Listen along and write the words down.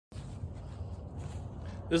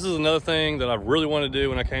This is another thing that I really wanted to do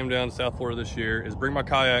when I came down to South Florida this year, is bring my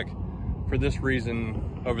kayak for this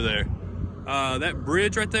reason over there. That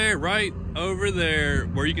bridge right there, right over there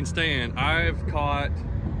where you can stand, I've caught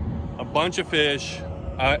a bunch of fish.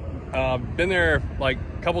 I've been there like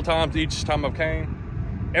a couple times each time I've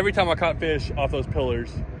came. Every time I caught fish off those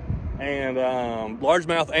pillars, and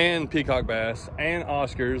largemouth and peacock bass and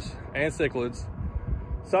Oscars and cichlids.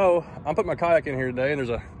 So I'm putting my kayak in here today, and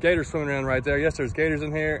there's a gator swimming around right there. Yes, there's gators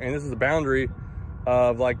in here, and this is the boundary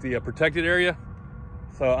of like the protected area.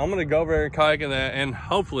 So I'm gonna go over there and kayak in that, and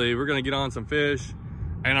hopefully we're gonna get on some fish.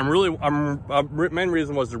 And my main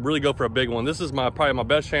reason was to really go for a big one. This is probably my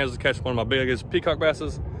best chance to catch one of my biggest peacock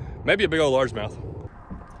basses, maybe a big old largemouth.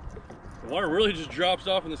 The water really just drops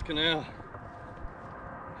off in this canal.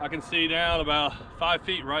 I can see down about 5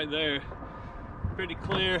 feet right there. Pretty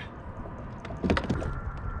clear.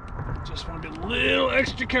 Just want to be a little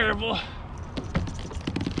extra careful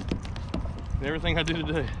in everything I do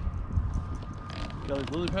today. Got these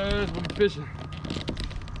lily pads, we'll be fishing.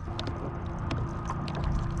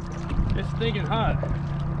 It's stinking hot.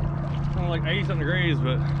 It's only like 80-something degrees,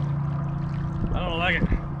 but I don't like it.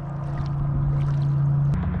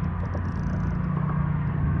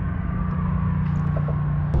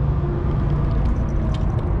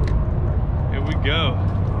 Here we go.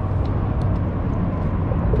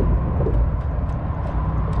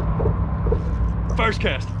 First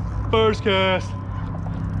cast. First cast.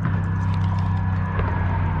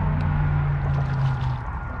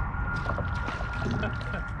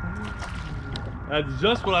 That's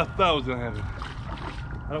just what I thought was gonna happen.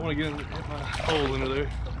 I don't want to hit my hole into there.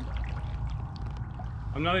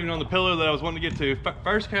 I'm not even on the pillar that I was wanting to get to.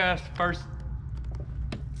 First cast,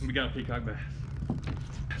 we got a peacock bass.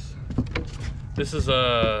 This is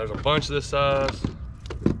there's a bunch of this size.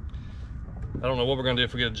 I don't know what we're gonna do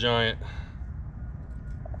if we get a giant.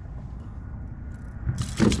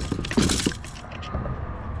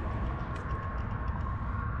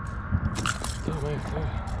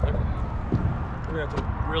 We have to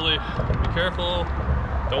really be careful.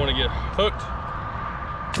 Don't want to get hooked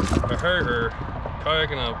or hurt or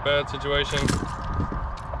kayak in a bad situation.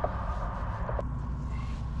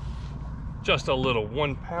 Just a little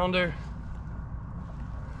 1-pounder.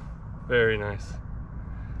 Very nice.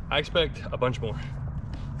 I expect a bunch more.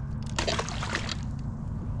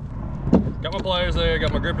 Got my pliers there,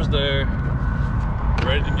 got my grippers there.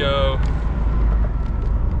 Ready to go.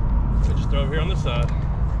 I'll just throw over here on this side.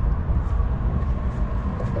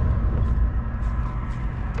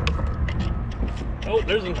 Oh,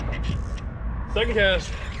 there's a second cast.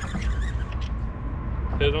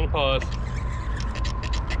 Hit it on the pause.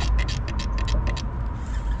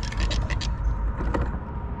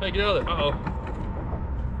 Hey, get out of there. Uh-oh.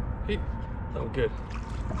 Oh, good.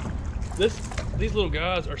 These little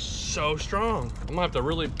guys are so strong. I'm gonna have to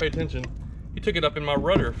really pay attention. He took it up in my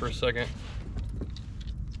rudder for a second.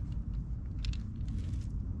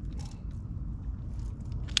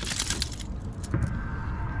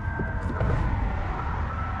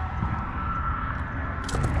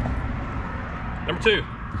 Number 2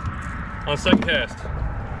 on second cast.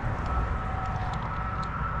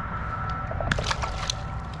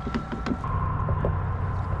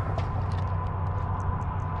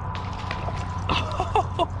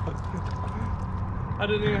 I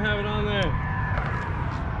didn't even have it on there.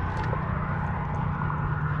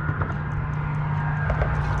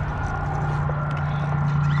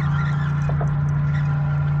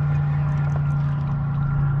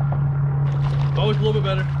 Always a little bit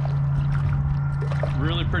better.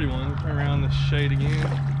 Really pretty one. Turn around the shade again.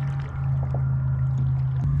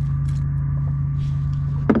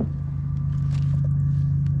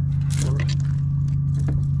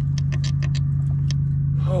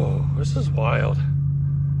 Oh, this is wild.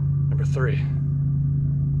 Number 3.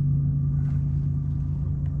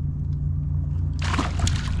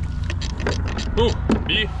 Ooh,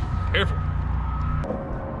 be careful.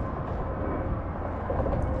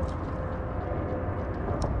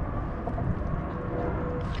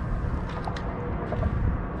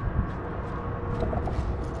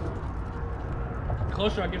 The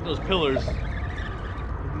closer I get to those pillars, the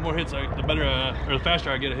more hits the better, or the faster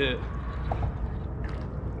I get a hit.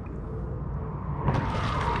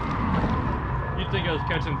 You'd think I was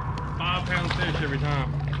catching 5-pound fish every time.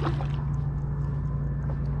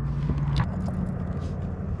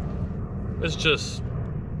 It's just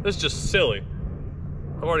silly.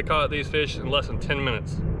 I've already caught these fish in less than 10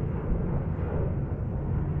 minutes.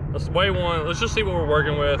 Let's weigh one. Let's just see what we're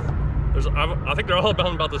working with. I think they're all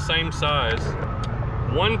about the same size.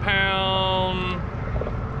 1 pound,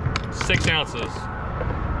 6 ounces.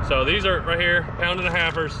 So these are right here,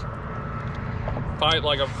 1.5-pounders. Fight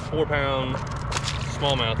like a 4-pound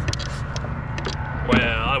smallmouth.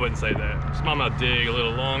 Well, I wouldn't say that. Smallmouth dig a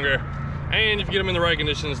little longer. And if you get them in the right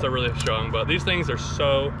conditions, they're really strong. But these things are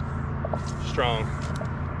so strong.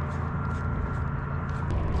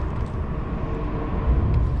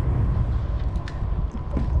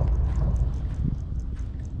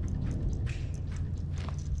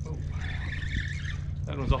 Oh.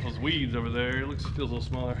 That one's off those weeds over there. It feels a little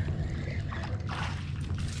smaller.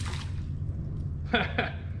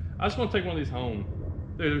 I just want to take one of these home.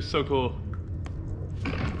 Dude, they're so cool.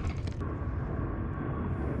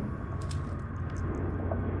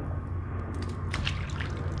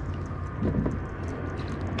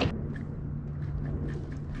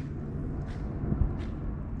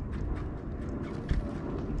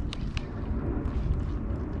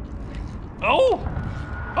 Oh!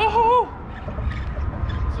 Oh!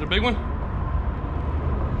 Is it a big one?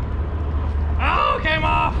 Oh, it came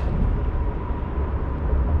off!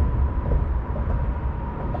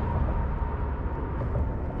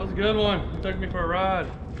 That was a good one. It took me for a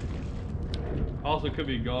ride. Also could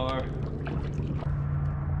be gar.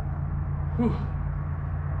 Whew.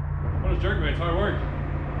 What a jerkbait, it's hard work.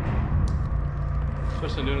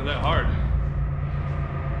 Especially doing it that hard.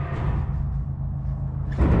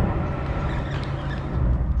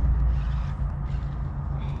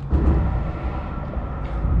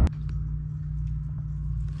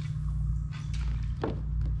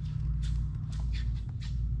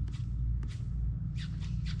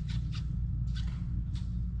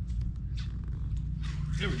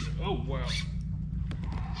 There we go. Oh, wow.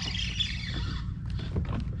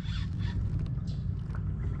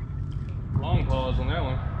 Long pause on that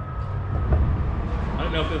one. I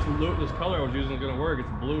didn't know if this color I was using was going to work. It's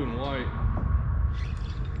blue and white.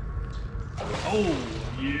 Oh,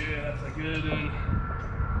 yeah, that's a good one.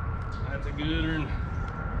 That's a good one.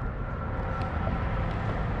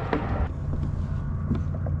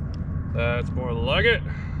 That's more like it.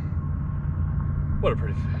 What a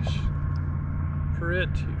pretty fish.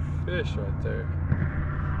 Pretty fish right there.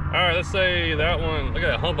 All right, let's say that one, look at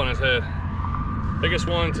that hump on his head. Biggest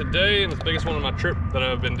one today, and it's the biggest one on my trip that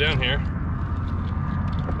I've been down here.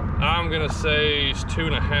 I'm gonna say he's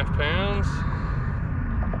 2.5 pounds.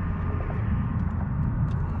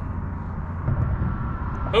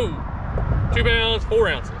 Oh, 2 pounds, 4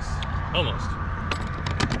 ounces, almost.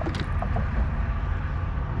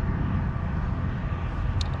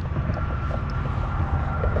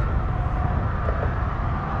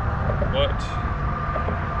 What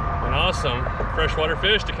an awesome freshwater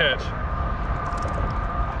fish to catch.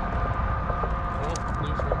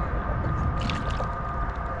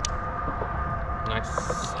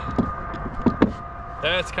 Nice.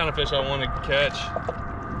 That's the kind of fish I want to catch.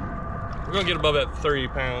 We're gonna get above that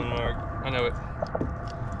 3-pound mark. I know it.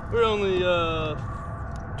 We're only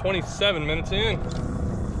 27 minutes in.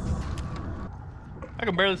 I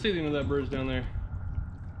can barely see the end of that bridge down there.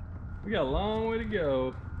 We got a long way to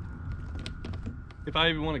go. If I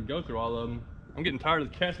even want to go through all of them. I'm getting tired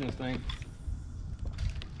of casting this thing.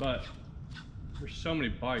 But there's so many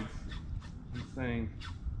bites. Insane.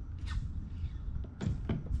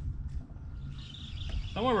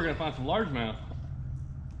 Somewhere we're gonna find some largemouth.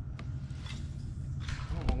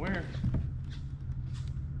 I don't know where.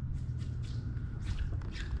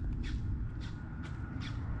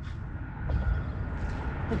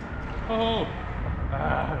 Oh,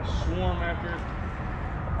 a swarm after it.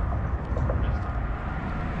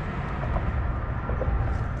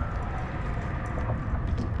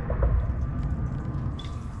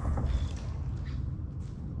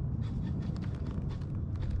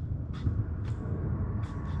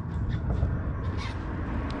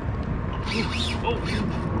 Oh,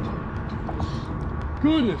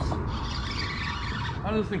 goodness. How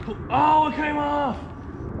does this thing pull? Oh, it came off.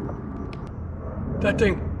 That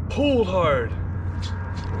thing pulled hard.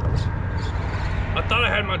 I thought I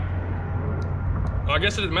had my, well, I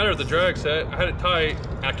guess it didn't matter if the drag set. I had it tight.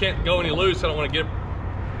 I can't go any loose. I don't want to get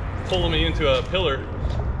pulling me into a pillar.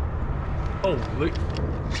 Holy.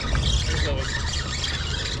 There's no way.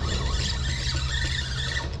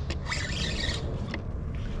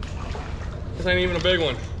 This ain't even a big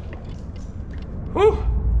one. Whew.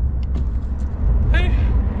 Hey.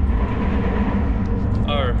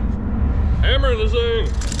 Our hammer this thing.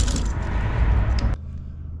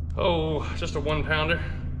 Oh, just a 1-pounder.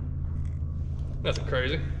 Nothing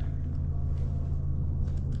crazy.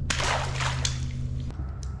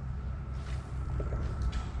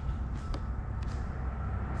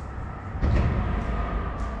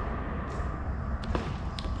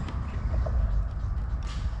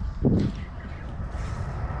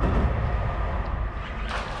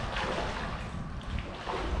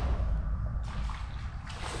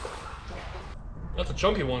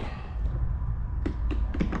 chunky one.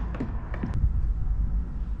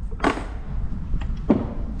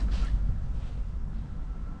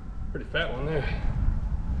 Pretty fat one there.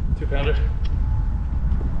 2-pounder.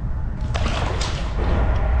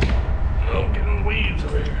 Oh, getting weeds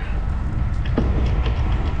over here.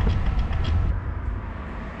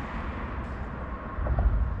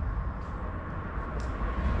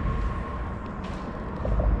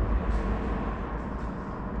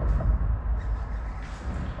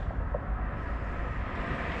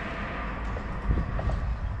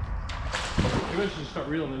 Maybe I should just start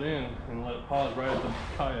reeling it in and let it pause right at the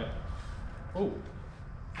kayak. Oh.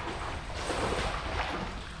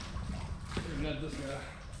 Not this guy.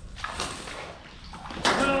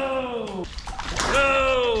 No!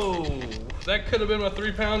 No! That could have been my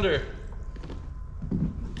 3-pounder.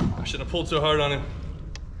 I shouldn't have pulled so hard on him.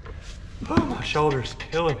 Oh, my shoulder's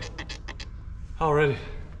killing me already.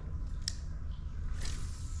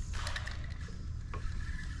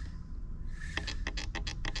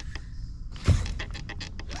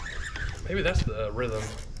 Maybe that's the rhythm,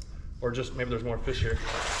 or just maybe there's more fish here.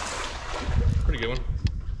 Pretty good one.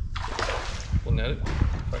 We'll net it.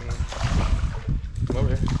 If I can come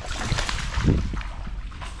over here.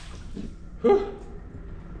 Whew.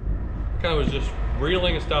 Kind of was just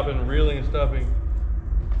reeling and stopping, reeling and stopping.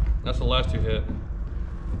 That's the last 2 hit.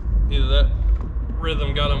 Either that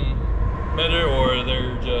rhythm got them better, or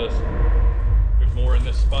there's more in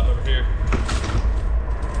this spot over here.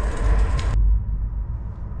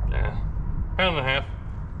 Nah, 1.5 pounds.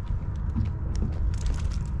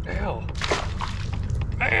 Ow.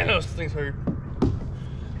 Man, those things hurt.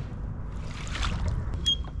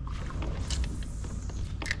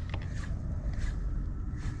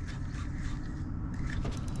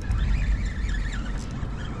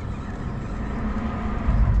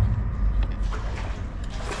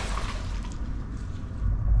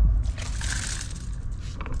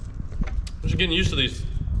 I'm just getting used to these.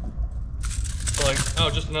 It's like,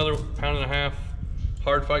 oh, just another 1.5 pounds,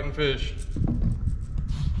 hard fighting fish.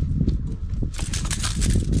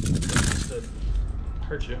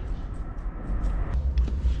 Hurt you.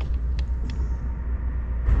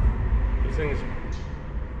 These things,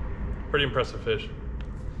 pretty impressive fish.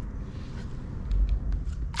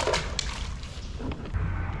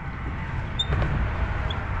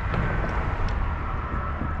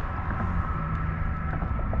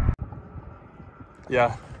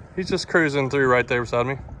 Yeah, he's just cruising through right there beside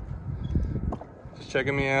me. Just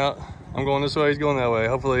checking me out. I'm going this way, he's going that way.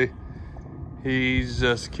 Hopefully he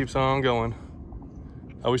just keeps on going.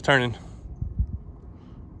 Oh, he's turning.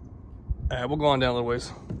 All right, we'll go on down a little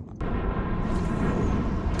ways.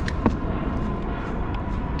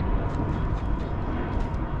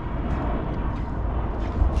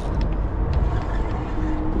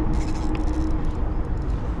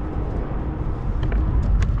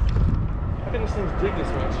 How can these things dig this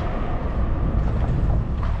much?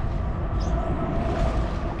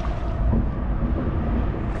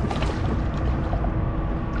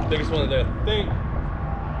 Biggest one of the day, I think.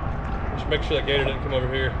 Just make sure that gator didn't come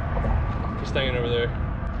over here. Just hanging over there.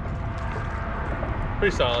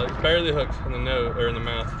 Pretty solid. He's barely hooked in the nose or in the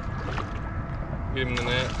mouth. Get him in the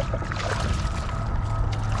net.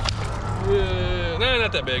 No,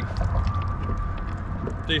 not that big.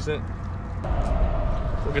 Decent.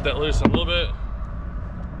 We'll get that loose in a little bit.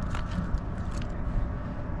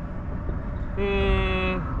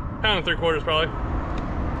 1.75 pounds probably.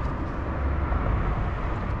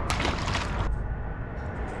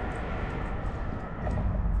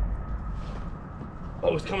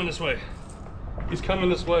 Oh, he's coming this way. He's coming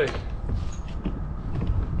this way.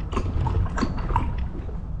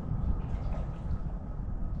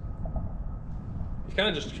 He's kind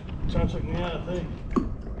of just trying to check me out, I think.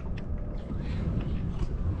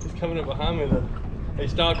 He's coming up behind me though. He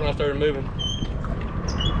stopped when I started moving.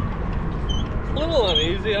 A little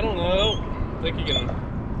uneasy, I don't know. I don't think he can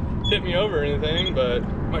tip me over or anything, but I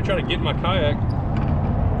might try to get in my kayak.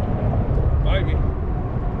 Bite me.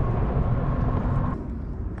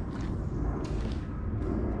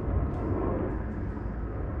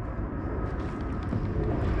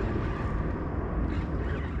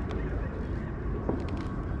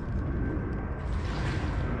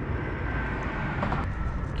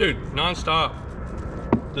 Dude, non-stop,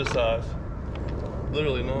 this size,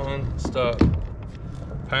 literally non-stop.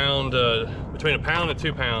 Between 1 pound and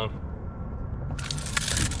 2 pound.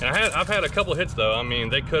 And I've had a couple hits though. I mean,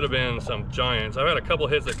 they could have been some giants. I've had a couple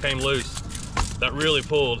hits that came loose that really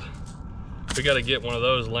pulled. We got to get one of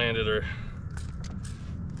those landed, or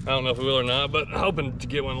I don't know if we will or not, but hoping to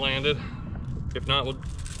get one landed. If not,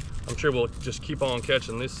 I'm sure we'll just keep on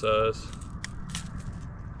catching this size.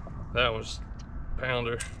 That was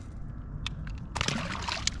pounder.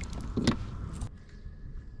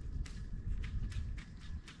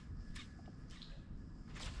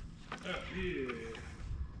 Oh, yeah.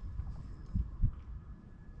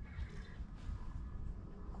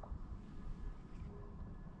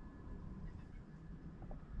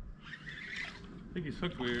 I think he's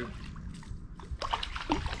hooked weird.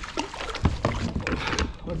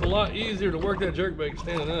 It's a lot easier to work that jerkbait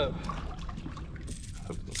standing up.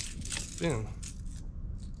 Spin.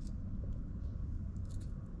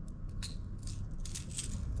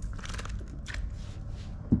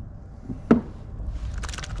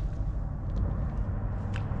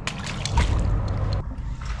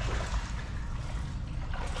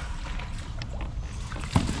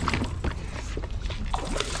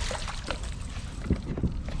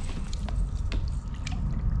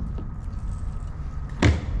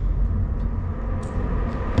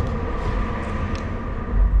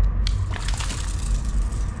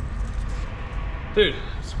 Dude,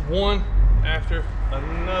 it's one after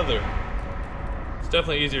another. It's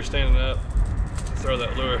definitely easier standing up to throw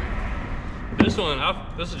that lure. This one,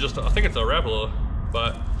 this is just, I think it's a Rapala,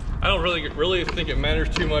 but I don't really think it matters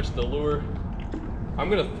too much the lure. I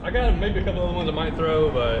got maybe a couple other ones I might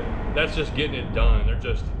throw, but that's just getting it done. They're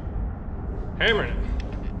just hammering it.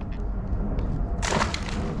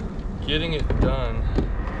 Getting it done.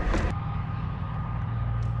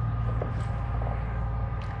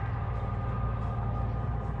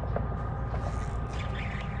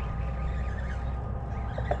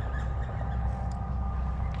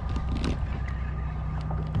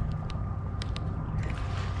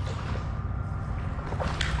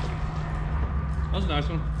 That was a nice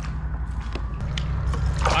one.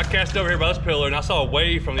 I cast over here by this pillar and I saw a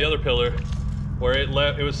wave from the other pillar where it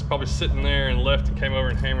left. It was probably sitting there and left and came over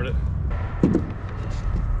and hammered it.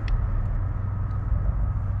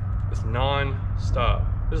 It's non-stop.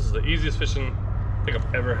 This is the easiest fishing I think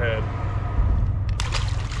I've ever had.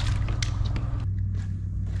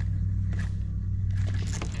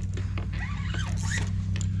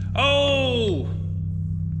 Oh!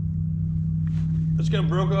 This guy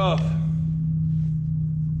broke off.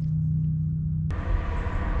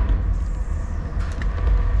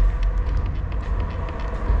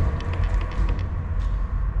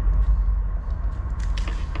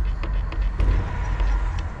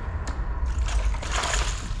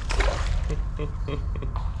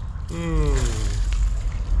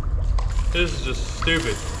 This is just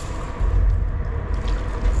stupid.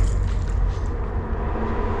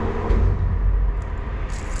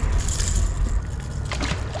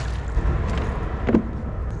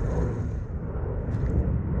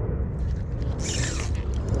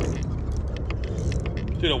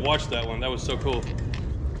 Dude, I watched that one. That was so cool.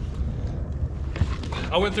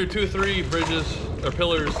 I went through 2 or 3 bridges or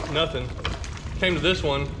pillars, nothing. Came to this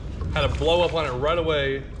one, had a blow up on it right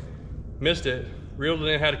away, missed it, reeled it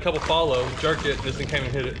in, had a couple follow, jerked it, and this thing came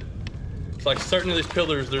and hit it. It's like certain of these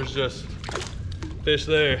pillars, there's just fish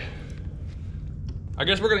there. I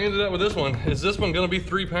guess we're gonna end it up with this one. Is this one gonna be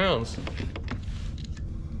 3 pounds?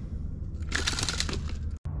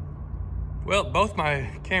 Well, both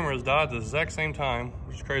my cameras died at the exact same time,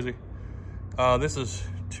 which is crazy. This is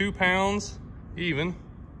 2 pounds even.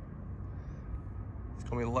 It's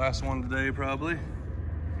gonna be the last one today, probably.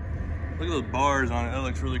 Look at those bars on it, that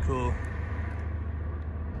looks really cool.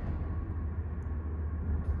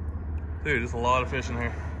 Dude, there's a lot of fish in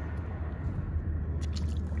here.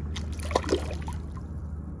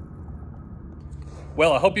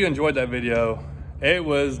 Well, I hope you enjoyed that video. It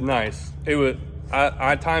was nice.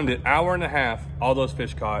 I timed it 1.5 hours, all those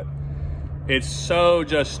fish caught. It's so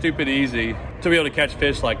just stupid easy to be able to catch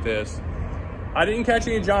fish like this. I didn't catch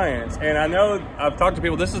any giants, and I know I've talked to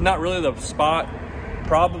people, this is not really the spot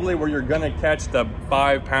probably where you're gonna catch the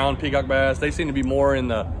 5-pound peacock bass. They seem to be more in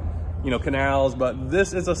the, canals, but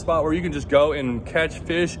this is a spot where you can just go and catch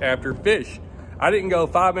fish after fish. I didn't go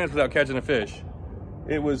 5 minutes without catching a fish.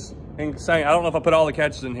 It was insane. I don't know if I put all the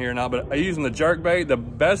catches in here or not, but I using the jerkbait. The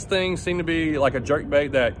best thing seemed to be like a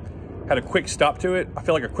jerkbait that had a quick stop to it. I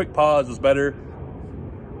feel like a quick pause was better.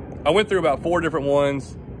 I went through about 4 different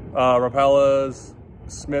ones, Rapalas,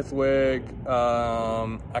 Smithwick,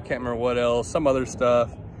 I can't remember what else, some other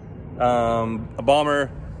stuff, a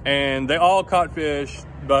bomber, and they all caught fish,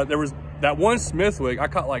 but there was that one Smithwick, I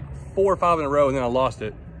caught like 4 or 5 in a row and then I lost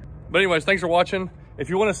it. But anyways, thanks for watching. If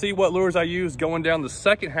you want to see what lures I use going down the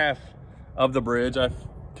second half of the bridge, I've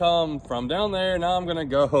come from down there, now I'm gonna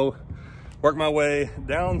go work my way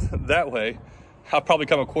down that way. I'll probably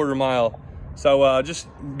come a 1/4 mile. So just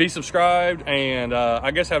be subscribed and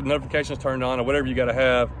I guess have notifications turned on or whatever you gotta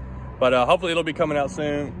have. But hopefully it'll be coming out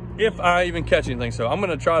soon. if I even catch anything. So I'm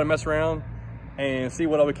gonna try to mess around and see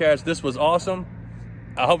what I would catch. This was awesome.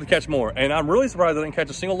 I hope to catch more. And I'm really surprised I didn't catch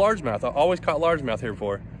a single largemouth. I always caught largemouth here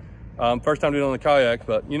before. First time doing it on the kayak,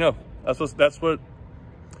 but you know, but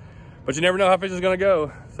you never know how fish is gonna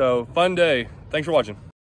go. So fun day. Thanks for watching.